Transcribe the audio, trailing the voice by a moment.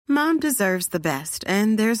Mom deserves the best,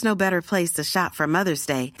 and there's no better place to shop for Mother's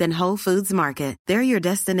Day than Whole Foods Market. They're your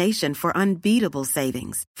destination for unbeatable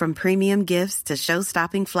savings, from premium gifts to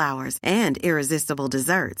show-stopping flowers and irresistible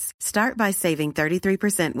desserts. Start by saving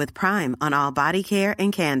 33% with Prime on all body care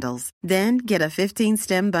and candles. Then get a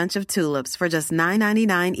 15-stem bunch of tulips for just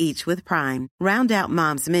 $9.99 each with Prime. Round out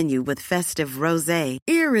Mom's menu with festive rosé,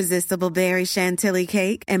 irresistible berry chantilly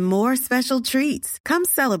cake, and more special treats. Come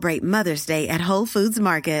celebrate Mother's Day at Whole Foods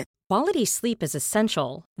Market. Quality sleep is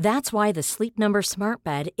essential. That's why the Sleep Number Smart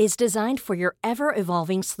Bed is designed for your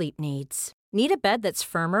ever-evolving sleep needs. Need a bed that's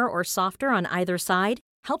firmer or softer on either side?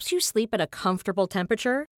 Helps you sleep at a comfortable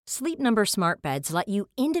temperature? Sleep Number Smart Beds let you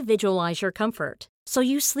individualize your comfort, so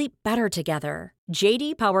you sleep better together.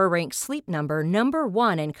 J.D. Power ranks Sleep Number number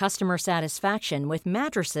 1 in customer satisfaction with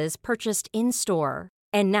mattresses purchased in-store.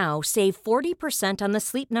 And now save 40% on the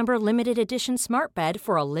Sleep Number Limited Edition Smart Bed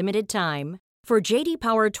for a limited time. For J.D.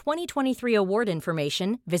 Power 2023 award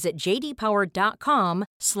information, visit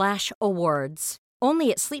jdpower.com/awards.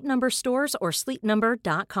 Only at Sleep Number stores or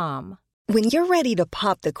sleepnumber.com. When you're ready to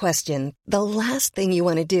pop the question, the last thing you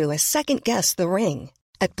want to do is second-guess the ring.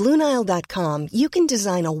 At BlueNile.com, you can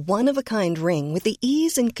design a one-of-a-kind ring with the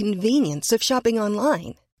ease and convenience of shopping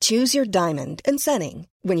online. Choose your diamond and setting.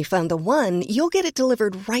 When you find the one, you'll get it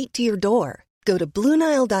delivered right to your door. Go to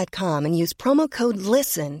BlueNile.com and use promo code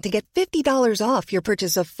LISTEN to get $50 off your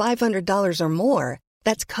purchase of $500 or more.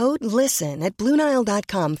 That's code LISTEN at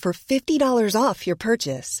BlueNile.com for $50 off your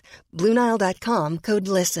purchase. BlueNile.com, code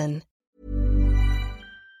LISTEN.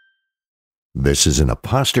 This is an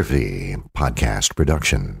Apostrophe podcast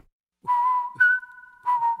production.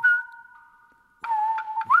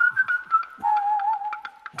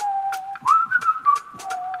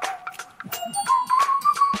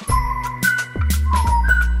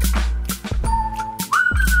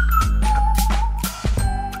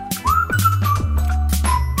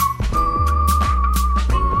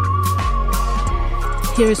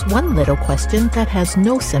 Here's one little question that has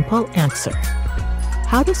no simple answer.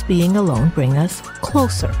 How does being alone bring us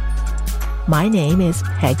closer? My name is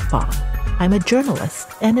Peg Fong. I'm a journalist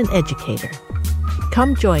and an educator.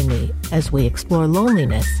 Come join me as we explore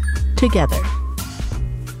loneliness together.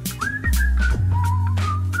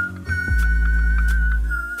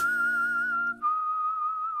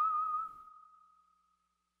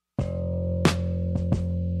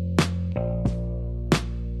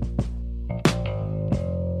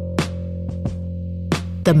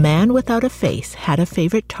 The man without a face had a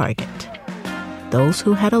favorite target. Those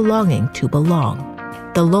who had a longing to belong.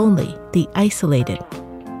 The lonely, the isolated.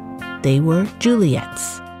 They were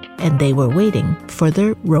Juliets, and they were waiting for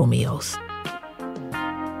their Romeos.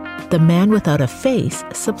 The man without a face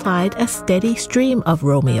supplied a steady stream of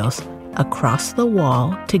Romeos across the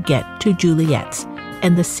wall to get to Juliets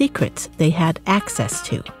and the secrets they had access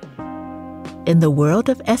to. In the world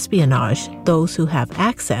of espionage, those who have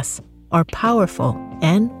access are powerful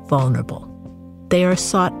and vulnerable. They are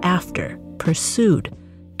sought after, pursued,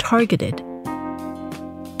 targeted.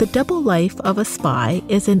 The double life of a spy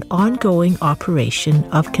is an ongoing operation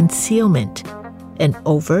of concealment, an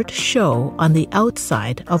overt show on the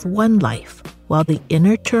outside of one life, while the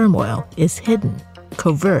inner turmoil is hidden,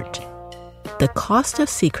 covert. The cost of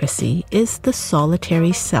secrecy is the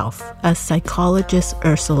solitary self, as psychologist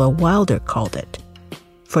Ursula Wilder called it.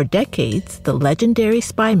 For decades, the legendary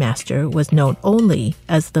spy master was known only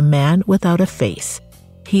as the man without a face.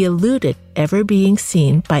 He eluded ever being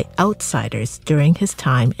seen by outsiders during his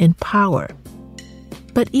time in power.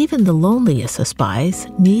 But even the loneliest of spies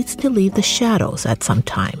needs to leave the shadows at some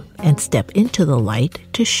time and step into the light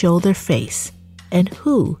to show their face and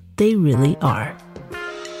who they really are.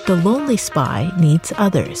 The lonely spy needs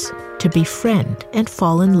others to befriend and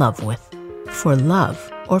fall in love with, for love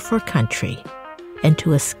or for country, and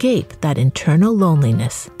to escape that internal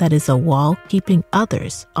loneliness that is a wall keeping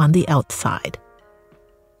others on the outside.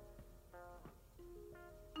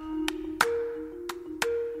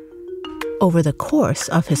 Over the course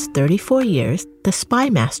of his 34 years, the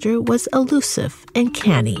spy master was elusive and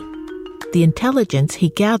canny. The intelligence he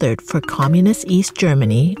gathered for communist East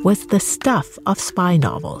Germany was the stuff of spy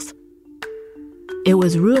novels. It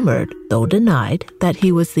was rumored, though denied, that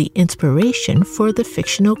he was the inspiration for the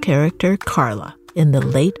fictional character Carla in the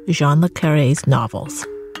late Jean le Carré's novels.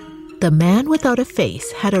 The man without a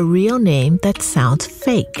face had a real name that sounds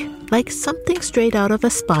fake, like something straight out of a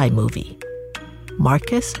spy movie.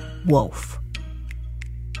 Markus Wolf.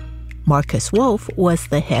 Markus Wolf was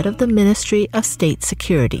the head of the Ministry of State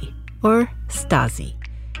Security, or Stasi,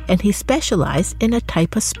 and he specialized in a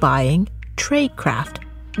type of spying, tradecraft,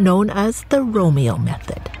 known as the Romeo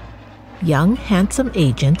method. young, handsome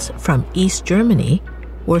agents from East Germany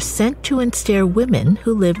were sent to ensnare women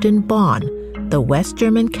who lived in Bonn, the West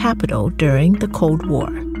German capital during the Cold War.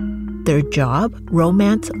 Their job,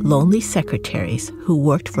 romance lonely secretaries who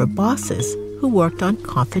worked for bosses who worked on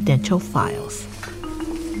confidential files.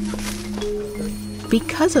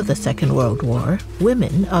 Because of the Second World War,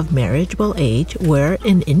 women of marriageable age were,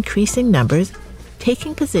 in increasing numbers,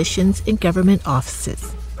 taking positions in government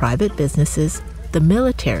offices, private businesses, the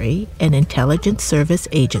military, and intelligence service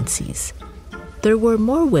agencies. There were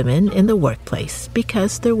more women in the workplace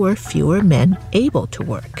because there were fewer men able to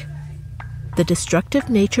work. The destructive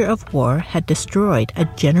nature of war had destroyed a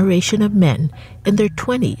generation of men in their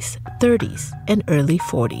 20s, 30s, and early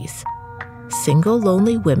 40s. Single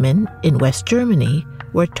lonely women in West Germany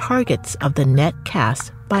were targets of the net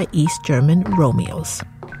cast by East German Romeos.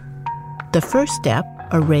 The first step,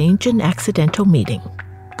 arrange an accidental meeting.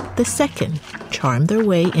 The second, charm their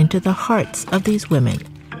way into the hearts of these women.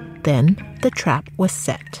 Then the trap was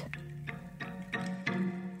set.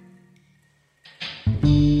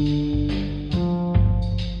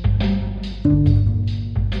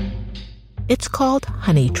 It's called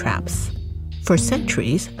honey traps. For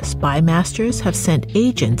centuries, spy masters have sent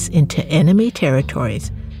agents into enemy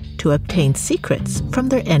territories to obtain secrets from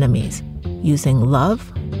their enemies, using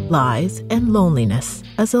love, lies, and loneliness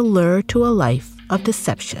as a lure to a life of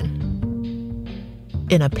deception.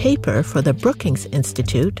 In a paper for the Brookings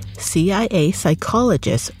Institute, CIA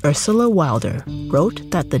psychologist Ursula Wilder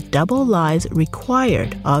wrote that the double lies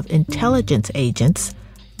required of intelligence agents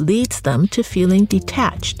leads them to feeling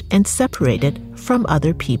detached and separated from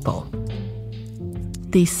other people.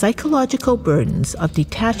 These psychological burdens of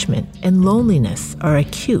detachment and loneliness are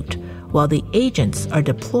acute while the agents are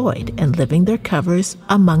deployed and living their covers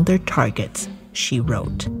among their targets, she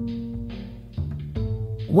wrote.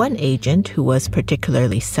 One agent, who was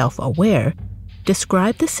particularly self-aware,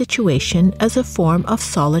 described the situation as a form of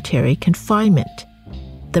solitary confinement.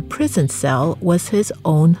 The prison cell was his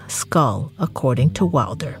own skull, according to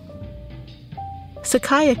Wilder.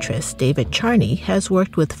 Psychiatrist David Charney has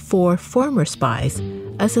worked with 4 former spies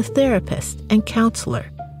as a therapist and counselor.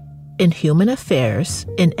 In human affairs,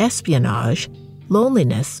 in espionage,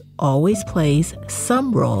 loneliness always plays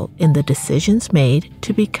some role in the decisions made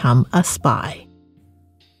to become a spy.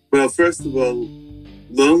 Well, first of all,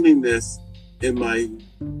 loneliness in my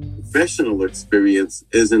professional experience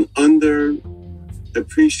is an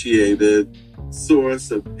underappreciated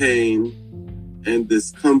source of pain and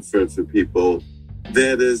discomfort for people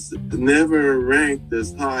that is never ranked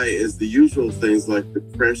as high as the usual things like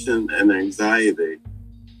depression and anxiety.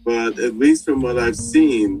 But at least from what I've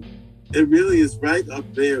seen, it really is right up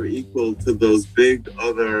there equal to those big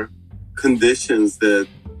other conditions that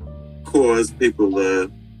cause people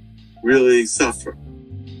to really suffer.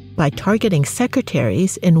 By targeting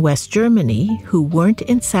secretaries in West Germany who weren't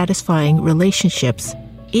in satisfying relationships,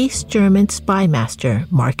 East German spy master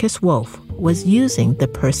Markus Wolf was using the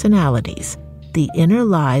personalities, the inner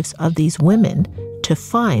lives of these women to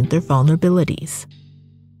find their vulnerabilities.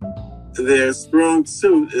 Their strong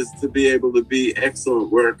suit is to be able to be excellent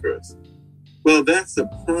workers. Well, that's a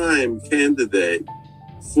prime candidate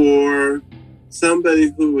for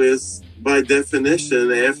somebody who is, by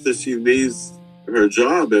definition, after she leaves her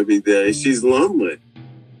job every day, she's lonely.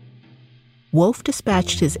 Wolf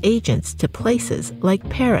dispatched his agents to places like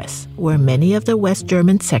Paris, where many of the West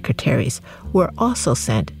German secretaries were also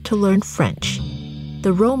sent to learn French.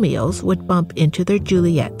 The Romeos would bump into their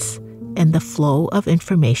Juliets, and the flow of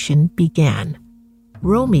information began.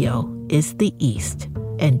 Romeo is the East,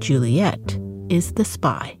 and Juliet is the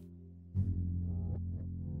spy.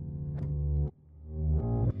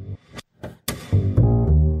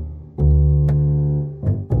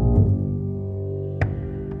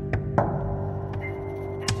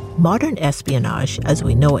 Modern espionage, as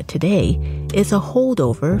we know it today, is a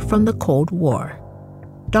holdover from the Cold War.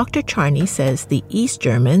 Dr. Charney says the East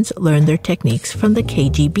Germans learned their techniques from the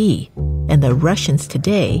KGB, and the Russians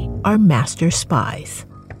today are master spies.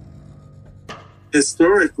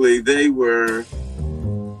 Historically, they were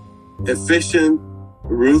efficient,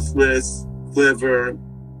 ruthless, clever,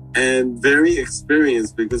 and very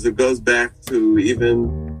experienced because it goes back to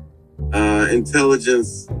even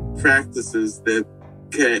intelligence practices that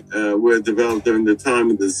were developed during the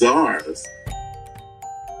time of the Tsars.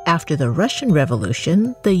 After the Russian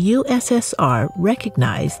Revolution, the USSR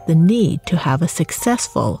recognized the need to have a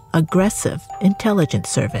successful, aggressive intelligence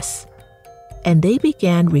service. And they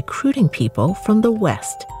began recruiting people from the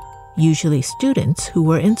West, usually students who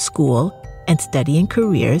were in school and studying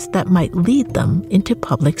careers that might lead them into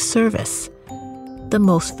public service. The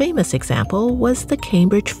most famous example was the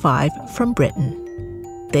Cambridge Five from Britain.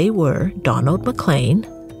 They were Donald Maclean,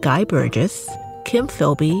 Guy Burgess, Kim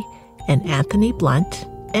Philby, and Anthony Blunt,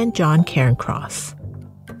 and John Cairncross.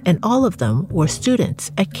 And all of them were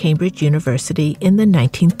students at Cambridge University in the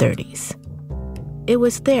 1930s. It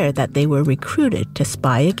was there that they were recruited to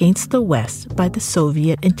spy against the West by the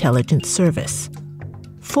Soviet intelligence service.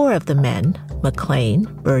 4 of the men, Maclean,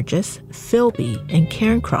 Burgess, Philby, and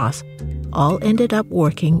Cairncross, all ended up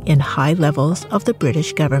working in high levels of the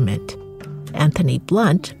British government. Anthony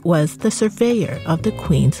Blunt was the surveyor of the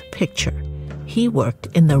Queen's picture. He worked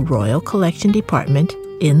in the Royal Collection Department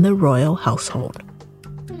in the royal household.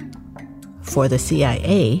 For the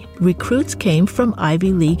CIA, recruits came from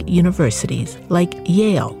Ivy League universities like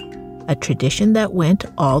Yale, a tradition that went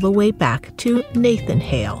all the way back to Nathan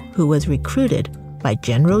Hale, who was recruited by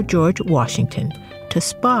General George Washington to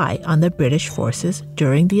spy on the British forces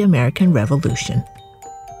during the American Revolution.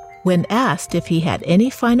 When asked if he had any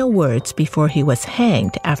final words before he was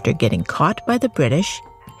hanged after getting caught by the British,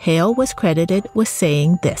 Hale was credited with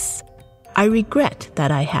saying this: "I regret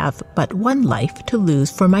that I have but one life to lose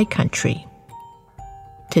for my country."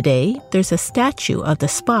 Today, there's a statue of the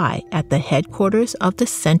spy at the headquarters of the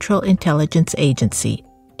Central Intelligence Agency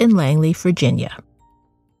in Langley, Virginia.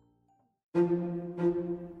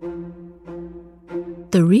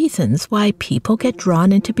 The reasons why people get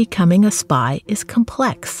drawn into becoming a spy is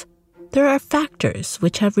complex. There are factors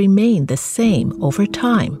which have remained the same over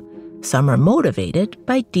time. Some are motivated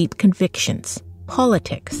by deep convictions,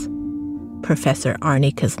 politics. Professor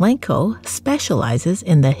Arnie Kozlenko specializes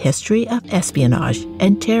in the history of espionage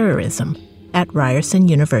and terrorism at Ryerson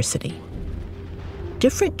University.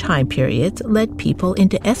 Different time periods led people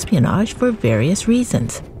into espionage for various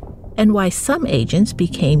reasons, and why some agents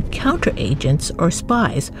became counteragents or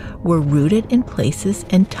spies were rooted in places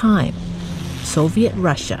and time. Soviet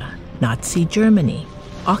Russia, Nazi Germany,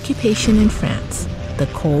 occupation in France, the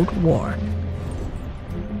Cold War.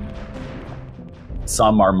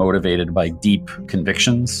 Some are motivated by deep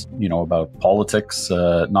convictions, about politics,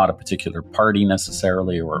 not a particular party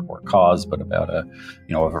necessarily or cause, but about a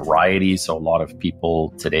variety. So a lot of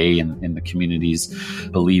people today in the communities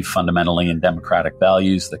believe fundamentally in democratic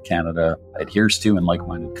values that Canada adheres to and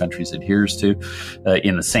like-minded countries adheres to,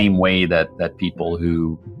 in the same way that people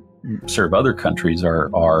who serve other countries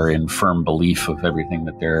are in firm belief of everything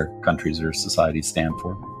that their countries or societies stand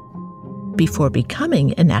for. Before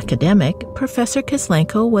becoming an academic, Professor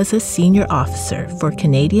Kozlenko was a senior officer for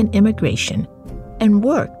Canadian immigration and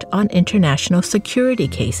worked on international security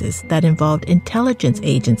cases that involved intelligence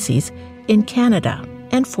agencies in Canada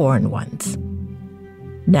and foreign ones.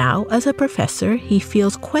 Now, as a professor, he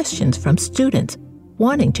fields questions from students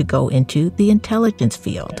wanting to go into the intelligence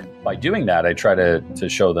field. By doing that, I try to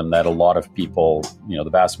show them that a lot of people, the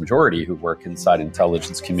vast majority who work inside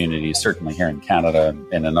intelligence communities, certainly here in Canada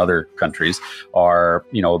and in other countries, are,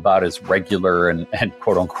 about as regular and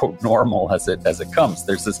quote unquote normal as it comes.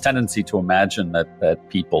 There's this tendency to imagine that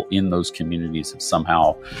people in those communities have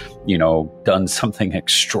somehow, done something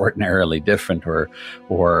extraordinarily different or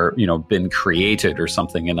been created or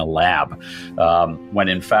something in a lab, when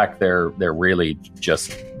in fact they're really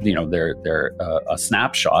just, they're a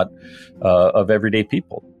snapshot of everyday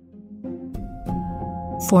people.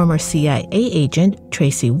 Former CIA agent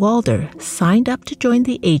Tracy Walder signed up to join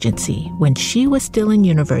the agency when she was still in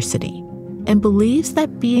university and believes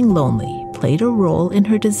that being lonely played a role in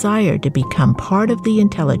her desire to become part of the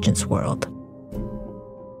intelligence world.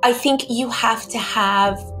 I think you have to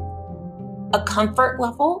have a comfort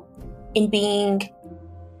level in being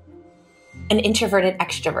an introverted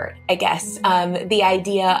extrovert, I guess. The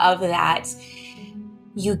idea of that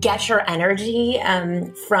you get your energy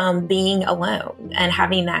from being alone and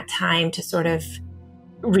having that time to sort of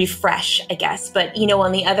refresh, I guess. But,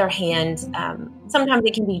 on the other hand, sometimes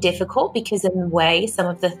it can be difficult because in a way, some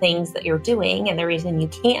of the things that you're doing and the reason you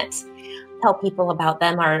can't tell people about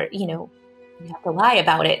them are, you have to lie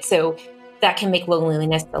about it. So that can make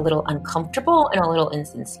loneliness a little uncomfortable and a little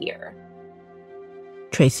insincere.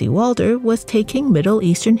 Tracy Walder was taking Middle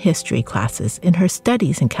Eastern history classes in her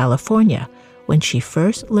studies in California when she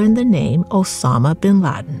first learned the name Osama bin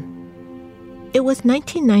Laden. It was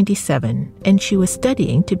 1997, and she was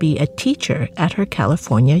studying to be a teacher at her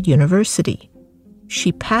California university.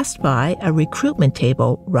 She passed by a recruitment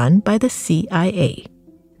table run by the CIA.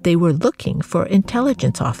 They were looking for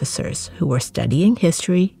intelligence officers who were studying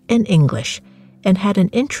history and English and had an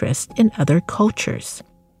interest in other cultures.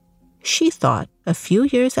 She thought a few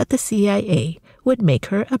years at the CIA would make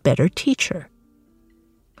her a better teacher.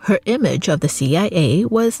 Her image of the CIA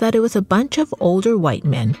was that it was a bunch of older white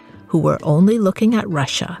men who were only looking at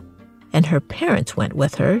Russia, and her parents went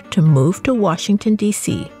with her to move to Washington,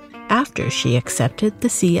 D.C. after she accepted the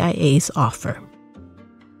CIA's offer.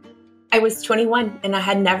 I was 21 and I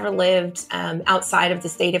had never lived outside of the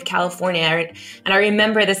state of California. And I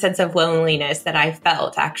remember the sense of loneliness that I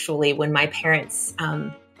felt actually when my parents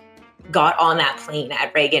got on that plane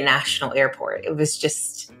at Reagan National Airport. It was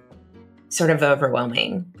just sort of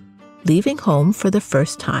overwhelming. Leaving home for the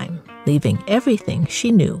first time, leaving everything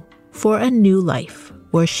she knew for a new life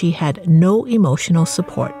where she had no emotional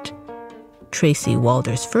support. Tracy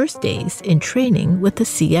Walder's first days in training with the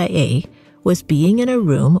CIA was being in a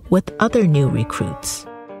room with other new recruits.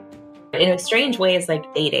 In a strange way, it's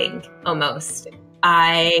like dating, almost.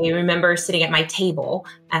 I remember sitting at my table,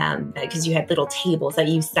 because you had little tables that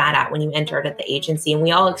you sat at when you entered at the agency, and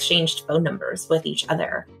we all exchanged phone numbers with each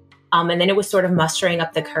other. And then it was sort of mustering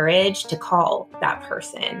up the courage to call that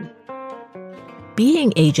person.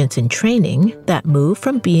 Being agents in training that move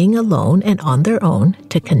from being alone and on their own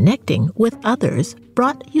to connecting with others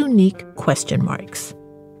brought unique question marks.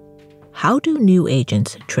 How do new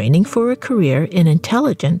agents training for a career in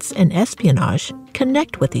intelligence and espionage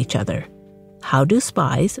connect with each other? How do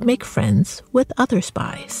spies make friends with other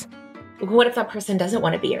spies? What if that person doesn't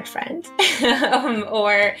want to be your friend?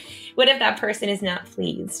 Or what if that person is not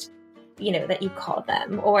pleased, that you called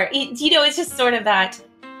them? Or, it's just sort of that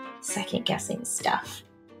second-guessing stuff.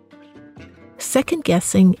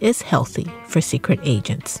 Second-guessing is healthy for secret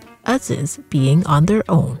agents, as is being on their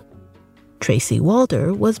own. Tracy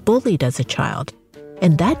Walder was bullied as a child,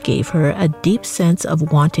 and that gave her a deep sense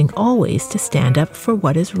of wanting always to stand up for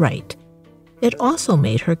what is right. It also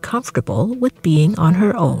made her comfortable with being on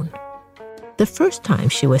her own. The first time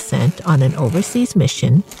she was sent on an overseas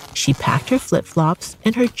mission, she packed her flip-flops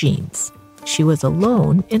and her jeans. She was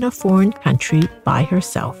alone in a foreign country by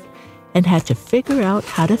herself and had to figure out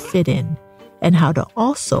how to fit in and how to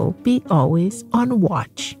also be always on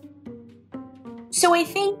watch. So I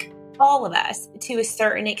think all of us, to a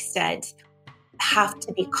certain extent, have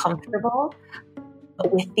to be comfortable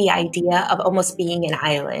with the idea of almost being an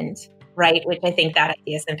island, right? Which I think that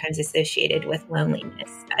idea is sometimes associated with loneliness.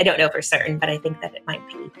 I don't know for certain, but I think that it might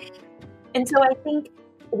be. And so I think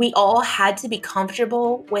we all had to be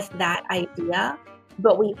comfortable with that idea,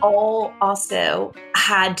 but we all also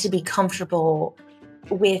had to be comfortable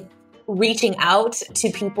with reaching out to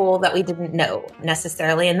people that we didn't know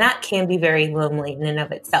necessarily. And that can be very lonely in and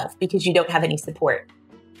of itself because you don't have any support.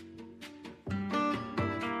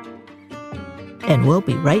 And we'll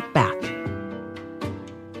be right back.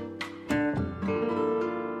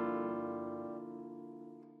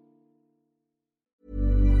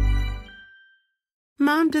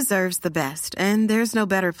 Mom deserves the best, and there's no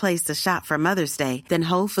better place to shop for Mother's Day than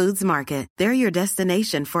Whole Foods Market. They're your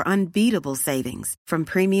destination for unbeatable savings, from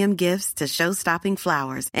premium gifts to show-stopping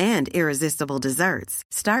flowers and irresistible desserts.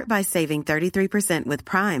 Start by saving 33% with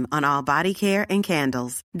Prime on all body care and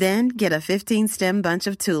candles. Then get a 15-stem bunch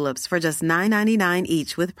of tulips for just $9.99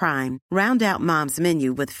 each with Prime. Round out Mom's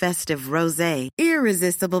menu with festive rosé,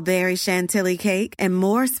 irresistible berry chantilly cake, and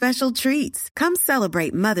more special treats. Come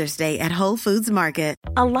celebrate Mother's Day at Whole Foods Market.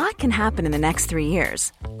 A lot can happen in the next 3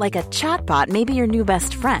 years. Like a chatbot may be your new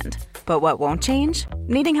best friend. But what won't change?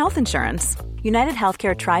 Needing health insurance. United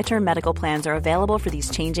Healthcare Tri-Term Medical Plans are available for these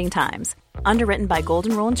changing times. Underwritten by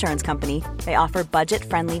Golden Rule Insurance Company, they offer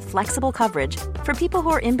budget-friendly, flexible coverage for people who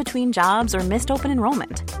are in between jobs or missed open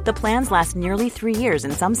enrollment. The plans last nearly 3 years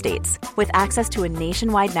in some states, with access to a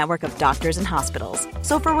nationwide network of doctors and hospitals.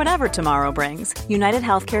 So for whatever tomorrow brings, United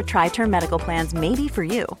Healthcare Tri-Term Medical Plans may be for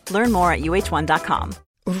you. Learn more at uh1.com.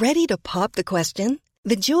 Ready to pop the question?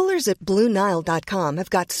 The jewelers at BlueNile.com have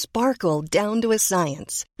got sparkle down to a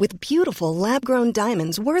science with beautiful lab-grown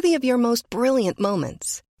diamonds worthy of your most brilliant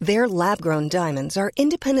moments. Their lab-grown diamonds are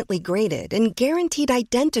independently graded and guaranteed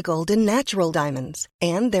identical to natural diamonds,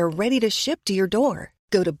 and they're ready to ship to your door.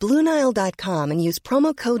 Go to BlueNile.com and use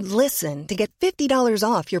promo code LISTEN to get $50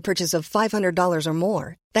 off your purchase of $500 or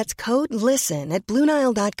more. That's code LISTEN at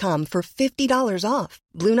BlueNile.com for $50 off.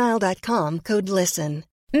 BlueNile.com, code LISTEN.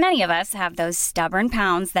 Many of us have those stubborn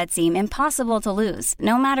pounds that seem impossible to lose,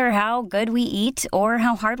 no matter how good we eat or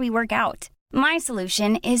how hard we work out. My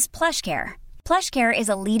solution is PlushCare. PlushCare is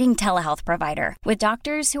a leading telehealth provider with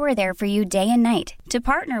doctors who are there for you day and night to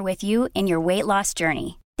partner with you in your weight loss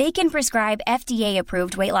journey. They can prescribe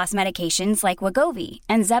FDA-approved weight loss medications like Wegovy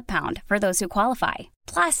and Zepbound for those who qualify.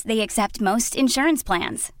 Plus, they accept most insurance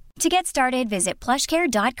plans. To get started, visit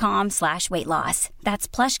plushcare.com/weightloss. That's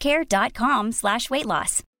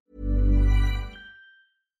plushcare.com/weightloss.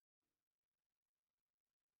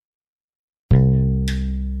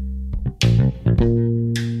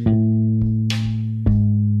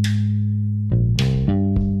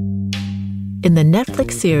 In the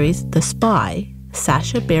Netflix series The Spy,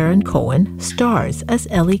 Sacha Baron Cohen stars as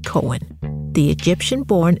Ellie Cohen, the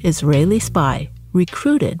Egyptian-born Israeli spy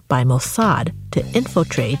recruited by Mossad to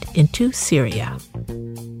infiltrate into Syria.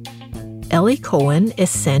 Ellie Cohen is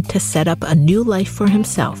sent to set up a new life for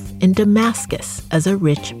himself in Damascus as a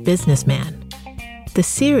rich businessman. The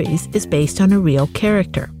series is based on a real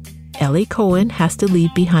character. Ellie Cohen has to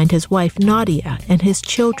leave behind his wife Nadia and his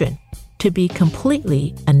children to be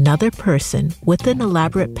completely another person with an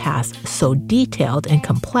elaborate past so detailed and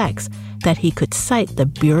complex that he could cite the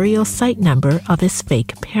burial site number of his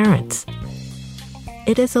fake parents.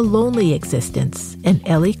 It is a lonely existence, and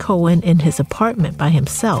Ellie Cohen in his apartment by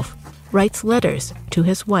himself writes letters to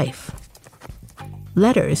his wife.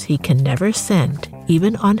 Letters he can never send.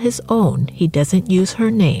 Even on his own, he doesn't use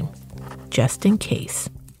her name, just in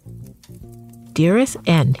case. Dearest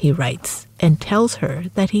N, he writes, and tells her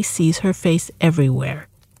that he sees her face everywhere.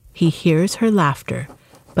 He hears her laughter,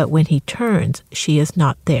 but when he turns, she is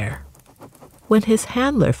not there. When his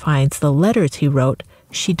handler finds the letters he wrote,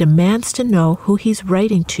 she demands to know who he's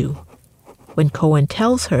writing to. When Cohen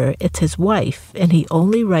tells her it's his wife and he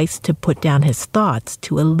only writes to put down his thoughts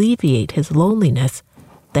to alleviate his loneliness,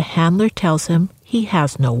 the handler tells him he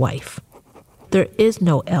has no wife. There is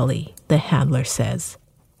no Ellie, the handler says.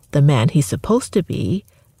 The man he's supposed to be,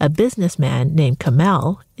 a businessman named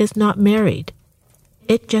Kamel, is not married.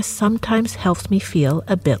 It just sometimes helps me feel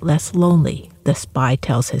a bit less lonely, the spy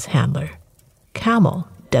tells his handler. Kamel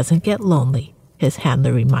doesn't get lonely, his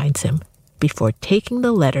handler reminds him, before taking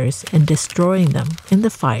the letters and destroying them in the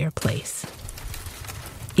fireplace.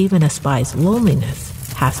 Even a spy's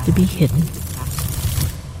loneliness has to be hidden.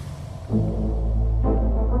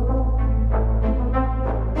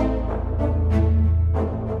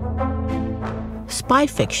 Spy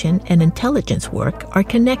fiction and intelligence work are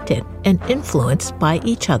connected and influenced by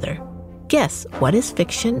each other. Guess what is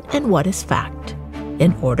fiction and what is fact?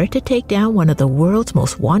 In order to take down one of the world's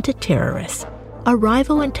most wanted terrorists, a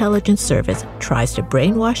rival intelligence service tries to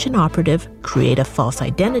brainwash an operative, create a false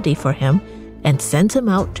identity for him, and sends him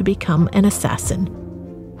out to become an assassin.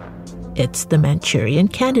 It's The Manchurian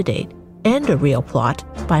Candidate, and a real plot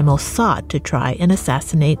by Mossad to try and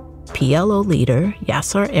assassinate PLO leader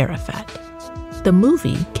Yasser Arafat. The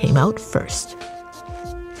movie came out first.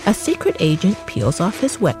 A secret agent peels off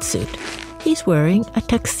his wetsuit. He's wearing a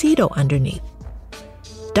tuxedo underneath.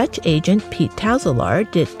 Dutch agent Piet Tauzelar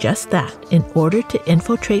did just that in order to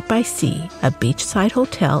infiltrate by sea a beachside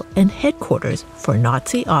hotel and headquarters for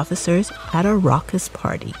Nazi officers at a raucous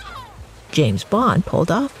party. James Bond pulled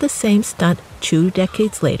off the same stunt 2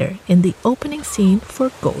 decades later in the opening scene for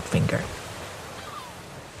Goldfinger.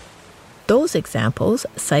 Those examples,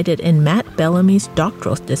 cited in Matt Bellamy's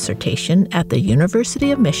doctoral dissertation at the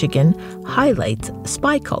University of Michigan, highlights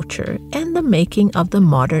spy culture and the making of the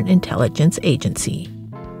modern intelligence agency.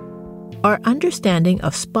 Our understanding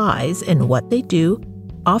of spies and what they do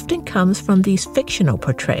often comes from these fictional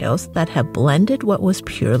portrayals that have blended what was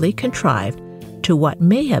purely contrived to what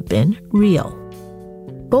may have been real.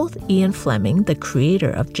 Both Ian Fleming, the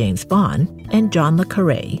creator of James Bond, and John le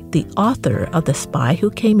Carré, the author of The Spy Who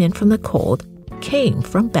Came In From the Cold, came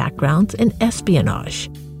from backgrounds in espionage.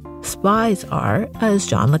 Spies are, as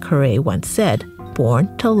John le Carré once said,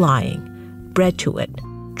 born to lying, bred to it,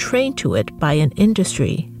 trained to it by an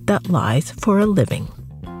industry that lies for a living.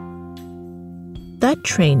 That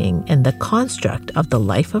training and the construct of the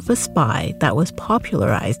life of a spy that was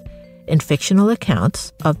popularized in fictional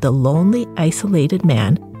accounts of the lonely, isolated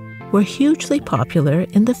man were hugely popular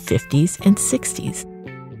in the 50s and 60s.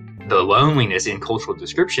 The loneliness in cultural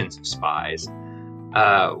descriptions of spies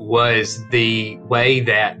was the way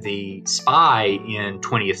that the spy in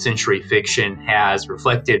 20th century fiction has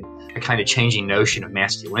reflected a kind of changing notion of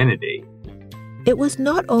masculinity. It was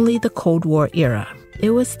not only the Cold War era, it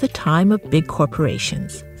was the time of big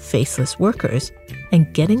corporations, faceless workers,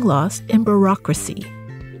 and getting lost in bureaucracy.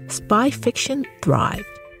 Spy fiction thrived,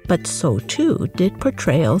 but so too did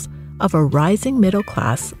portrayals of a rising middle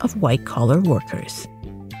class of white-collar workers.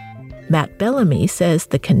 Matt Bellamy says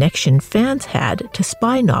the connection fans had to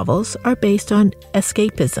spy novels are based on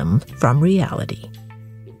escapism from reality.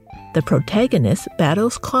 The protagonist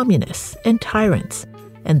battles communists and tyrants,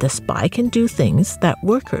 and the spy can do things that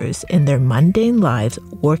workers in their mundane lives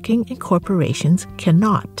working in corporations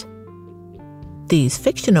cannot. These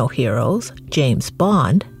fictional heroes, James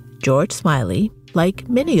Bond, George Smiley, like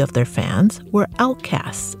many of their fans, were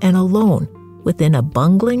outcasts and alone within a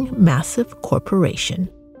bungling, massive corporation.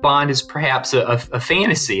 Bond is perhaps a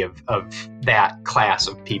fantasy of that class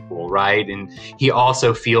of people, right? And he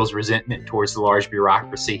also feels resentment towards the large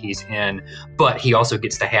bureaucracy he's in, but he also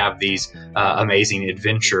gets to have these amazing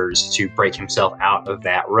adventures to break himself out of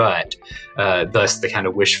that rut. Thus, the kind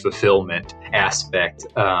of wish fulfillment aspect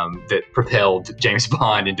that propelled James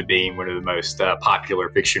Bond into being one of the most popular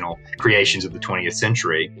fictional creations of the 20th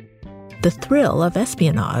century. The thrill of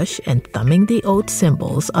espionage and thumbing the old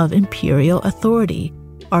symbols of imperial authority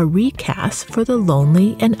are recast for the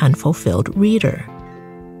lonely and unfulfilled reader.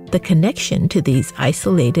 The connection to these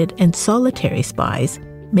isolated and solitary spies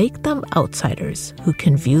make them outsiders who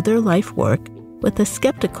can view their life work with a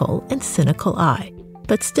skeptical and cynical eye,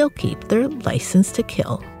 but still keep their license to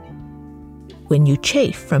kill. When you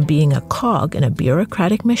chafe from being a cog in a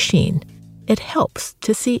bureaucratic machine, it helps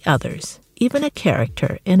to see others, even a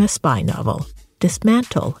character in a spy novel,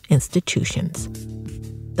 dismantle institutions.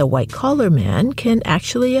 The white-collar man can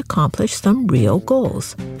actually accomplish some real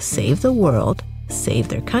goals, save the world, save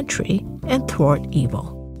their country, and thwart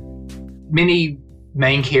evil. Many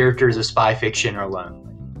main characters of spy fiction are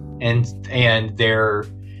lonely, and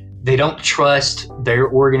they don't trust their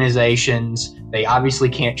organizations. They obviously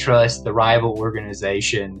can't trust the rival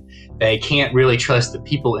organization. They can't really trust the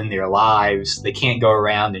people in their lives. They can't go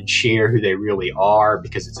around and share who they really are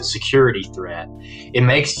because it's a security threat. It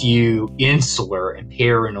makes you insular and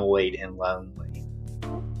paranoid and lonely.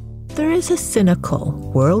 There is a cynical,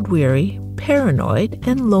 world-weary, paranoid,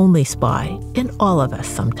 and lonely spy in all of us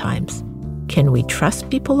sometimes. Can we trust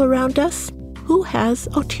people around us? Who has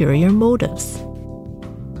ulterior motives?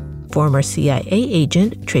 Former CIA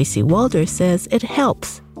agent Tracy Walder says it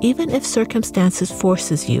helps, even if circumstances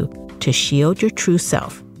forces you to shield your true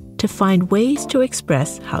self, to find ways to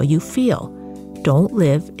express how you feel. Don't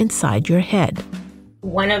live inside your head.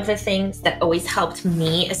 One of the things that always helped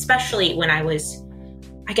me, especially when I was,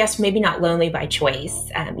 I guess maybe not lonely by choice,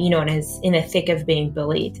 and I was in the thick of being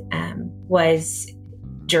bullied, was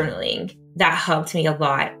journaling. That helped me a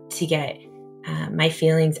lot to get my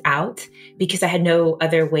feelings out because I had no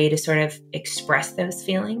other way to sort of express those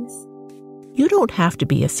feelings. You don't have to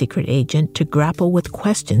be a secret agent to grapple with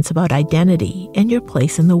questions about identity and your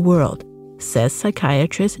place in the world, says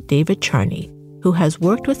psychiatrist David Charney, who has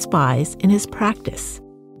worked with spies in his practice.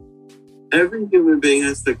 Every human being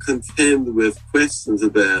has to contend with questions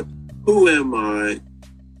about who am I?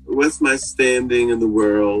 What's my standing in the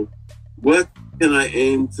world? What can I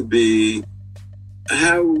aim to be?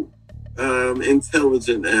 How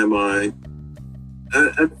intelligent am I?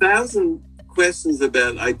 1,000 questions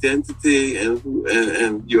about identity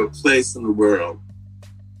and your place in the world.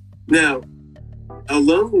 Now, a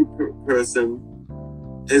lonely person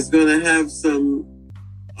is going to have some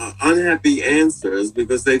unhappy answers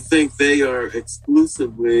because they think they are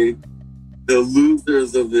exclusively the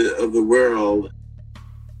losers of the world.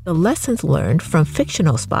 The lessons learned from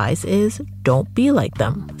fictional spies is don't be like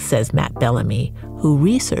them, says Matt Bellamy, who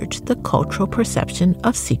researched the cultural perception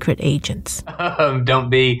of secret agents. Don't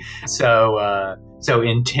be so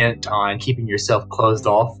intent on keeping yourself closed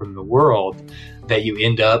off from the world that you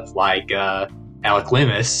end up like Alec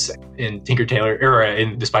Lemus in Tinker Tailor, or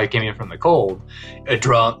in The Spy Who Came In From the Cold, a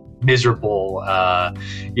drunk, miserable,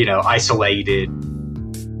 isolated.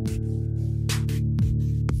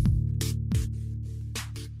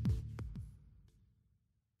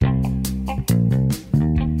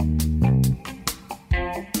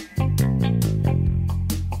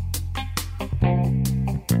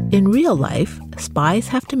 In real life, spies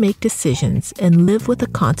have to make decisions and live with the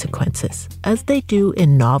consequences, as they do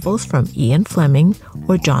in novels from Ian Fleming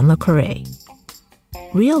or John le Carré.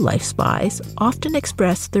 Real-life spies often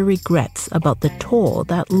express their regrets about the toll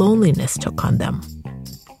that loneliness took on them.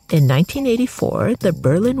 In 1984, the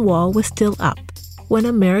Berlin Wall was still up when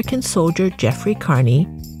American soldier Jeffrey Carney,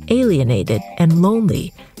 alienated and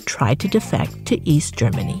lonely, tried to defect to East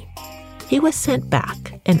Germany. He was sent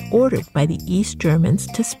back and ordered by the East Germans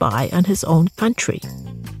to spy on his own country.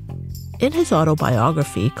 In his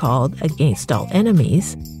autobiography called Against All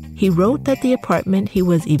Enemies, he wrote that the apartment he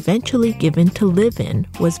was eventually given to live in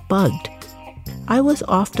was bugged. I was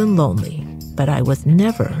often lonely, but I was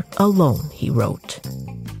never alone, he wrote.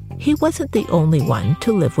 He wasn't the only one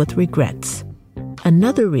to live with regrets.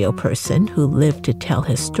 Another real person who lived to tell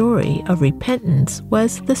his story of repentance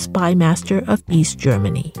was the spy master of East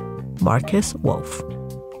Germany, Markus Wolf.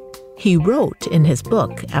 He wrote in his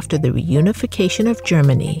book after the reunification of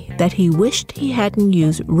Germany that he wished he hadn't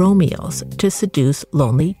used Romeos to seduce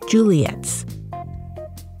lonely Juliets.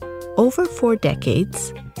 Over 4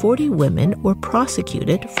 decades, 40 women were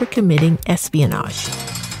prosecuted for committing espionage.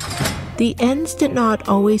 The ends did not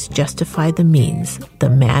always justify the means, the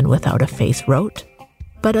man without a face wrote.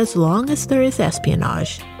 But as long as there is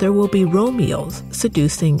espionage, there will be Romeos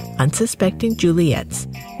seducing unsuspecting Juliets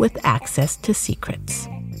with access to secrets.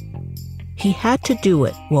 He had to do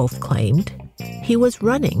it, Woolf claimed. He was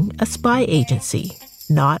running a spy agency,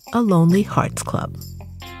 not a Lonely Hearts Club.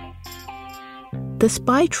 The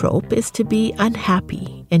spy trope is to be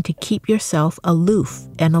unhappy and to keep yourself aloof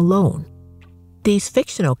and alone. These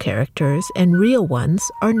fictional characters and real ones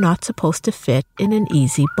are not supposed to fit in an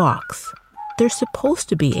easy box. They're supposed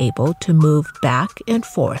to be able to move back and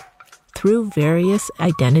forth through various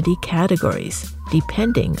identity categories,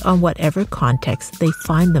 depending on whatever context they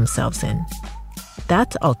find themselves in.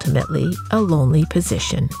 That's ultimately a lonely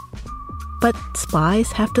position. But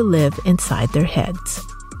spies have to live inside their heads.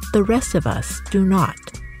 The rest of us do not.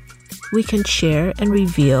 We can share and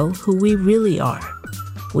reveal who we really are.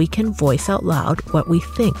 We can voice out loud what we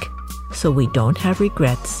think, so we don't have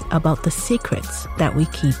regrets about the secrets that we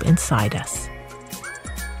keep inside us.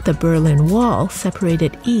 The Berlin Wall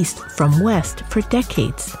separated East from West for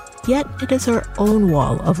decades, yet it is our own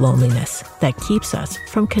wall of loneliness that keeps us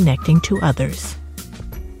from connecting to others.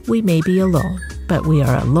 We may be alone, but we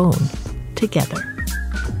are alone together.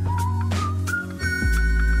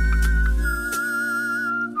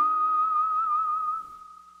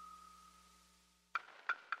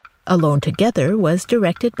 Alone Together was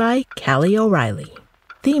directed by Callie O'Reilly.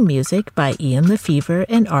 Theme music by Ian Lefevre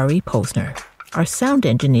and Ari Posner. Our sound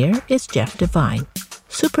engineer is Jeff Devine.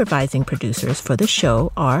 Supervising producers for the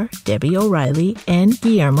show are Debbie O'Reilly and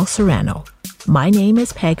Guillermo Serrano. My name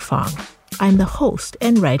is Peg Fong. I'm the host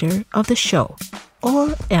and writer of the show.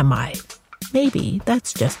 Or am I? Maybe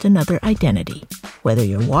that's just another identity. Whether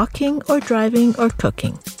you're walking or driving or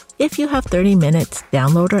cooking. If you have 30 minutes,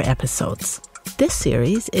 download our episodes. This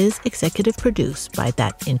series is executive produced by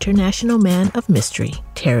that international man of mystery,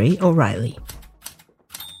 Terry O'Reilly.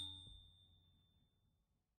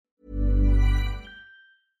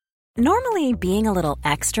 Normally, being a little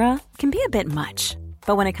extra can be a bit much.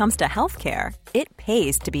 But when it comes to healthcare, it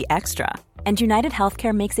pays to be extra. And United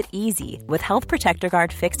Healthcare makes it easy with Health Protector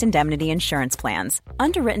Guard fixed indemnity insurance plans.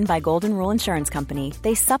 Underwritten by Golden Rule Insurance Company,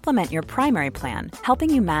 they supplement your primary plan,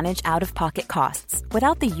 helping you manage out-of-pocket costs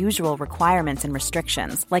without the usual requirements and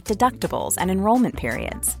restrictions like deductibles and enrollment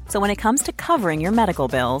periods. So when it comes to covering your medical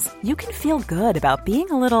bills, you can feel good about being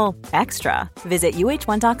a little extra. Visit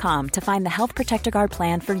UH1.com to find the Health Protector Guard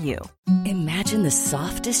plan for you. Imagine the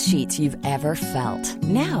softest sheets you've ever felt.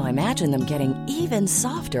 Now imagine them getting even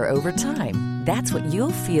softer over time. That's what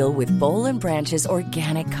you'll feel with Boll & Branch's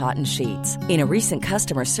organic cotton sheets. In a recent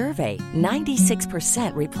customer survey,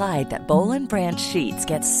 96% replied that Boll & Branch sheets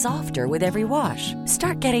get softer with every wash.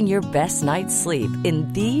 Start getting your best night's sleep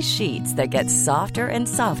in these sheets that get softer and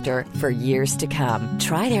softer for years to come.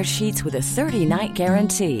 Try their sheets with a 30-night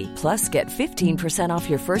guarantee. Plus, get 15% off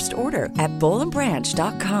your first order at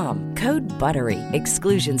bollandbranch.com. Code BUTTERY.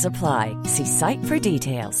 Exclusions apply. See site for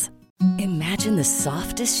details. Imagine the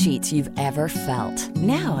softest sheets you've ever felt.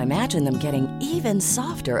 Now imagine them getting even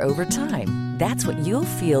softer over time. That's what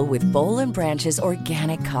you'll feel with Boll & Branch's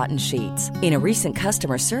organic cotton sheets. In a recent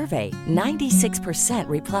customer survey, 96%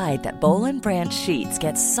 replied that Boll & Branch sheets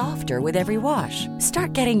get softer with every wash.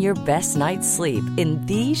 Start getting your best night's sleep in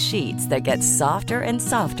these sheets that get softer and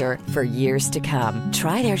softer for years to come.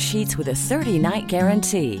 Try their sheets with a 30-night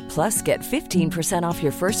guarantee. Plus, get 15% off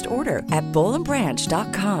your first order at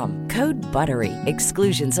bollandbranch.com. Code BUTTERY.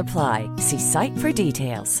 Exclusions apply. See site for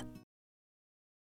details.